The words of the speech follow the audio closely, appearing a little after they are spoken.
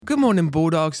Good morning,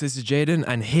 Bulldogs. This is Jaden,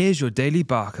 and here's your Daily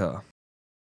Barker.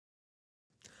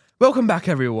 Welcome back,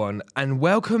 everyone, and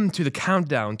welcome to the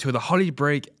countdown to the holiday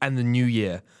break and the new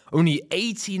year. Only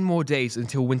 18 more days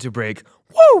until winter break.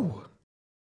 Woo!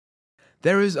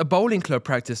 There is a bowling club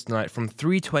practice tonight from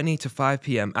 3:20 to 5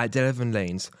 p.m. at Delavan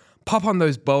Lanes. Pop on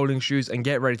those bowling shoes and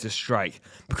get ready to strike,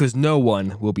 because no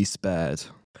one will be spared.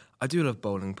 I do love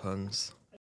bowling puns.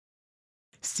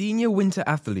 Senior winter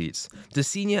athletes. The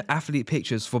senior athlete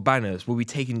pictures for banners will be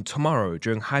taken tomorrow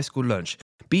during high school lunch.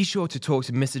 Be sure to talk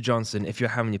to Mr. Johnson if you're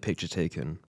having your picture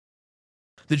taken.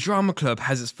 The drama club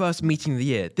has its first meeting of the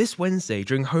year this Wednesday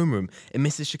during homeroom in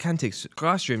Mrs. Shikantik's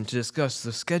classroom to discuss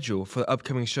the schedule for the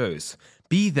upcoming shows.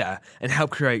 Be there and help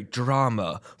create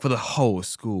drama for the whole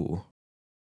school.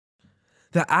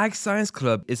 The Ag Science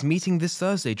Club is meeting this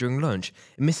Thursday during lunch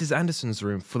in Mrs. Anderson's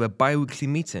room for their bi-weekly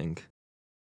meeting.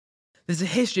 There's a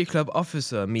History Club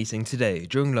officer meeting today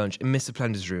during lunch in Mr.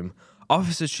 Plander's room.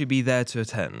 Officers should be there to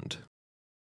attend.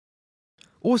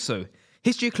 Also,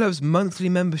 History Club's monthly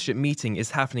membership meeting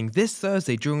is happening this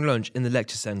Thursday during lunch in the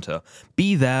lecture centre.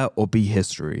 Be there or be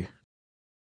history.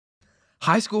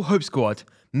 High School Hope Squad,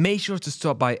 make sure to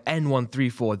stop by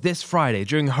N134 this Friday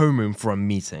during homeroom for a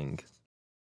meeting.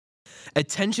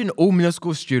 Attention all middle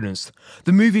school students.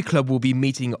 The movie club will be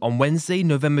meeting on Wednesday,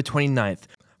 November 29th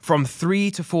from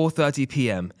 3 to 4:30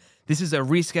 p.m. This is a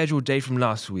rescheduled date from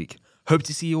last week. Hope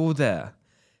to see you all there.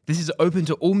 This is open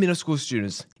to all middle school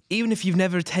students. Even if you've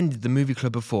never attended the movie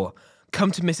club before,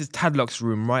 come to Mrs. Tadlock's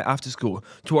room right after school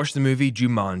to watch the movie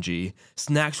Jumanji.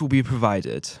 Snacks will be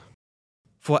provided.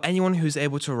 For anyone who's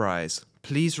able to rise,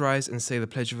 please rise and say the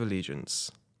Pledge of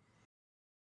Allegiance.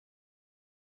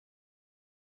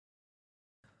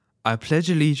 I pledge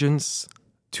allegiance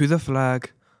to the flag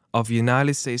of the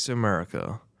United States of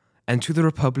America and to the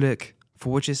republic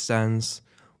for which it stands,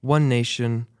 one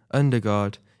nation, under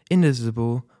God,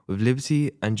 indivisible, with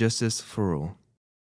liberty and justice for all.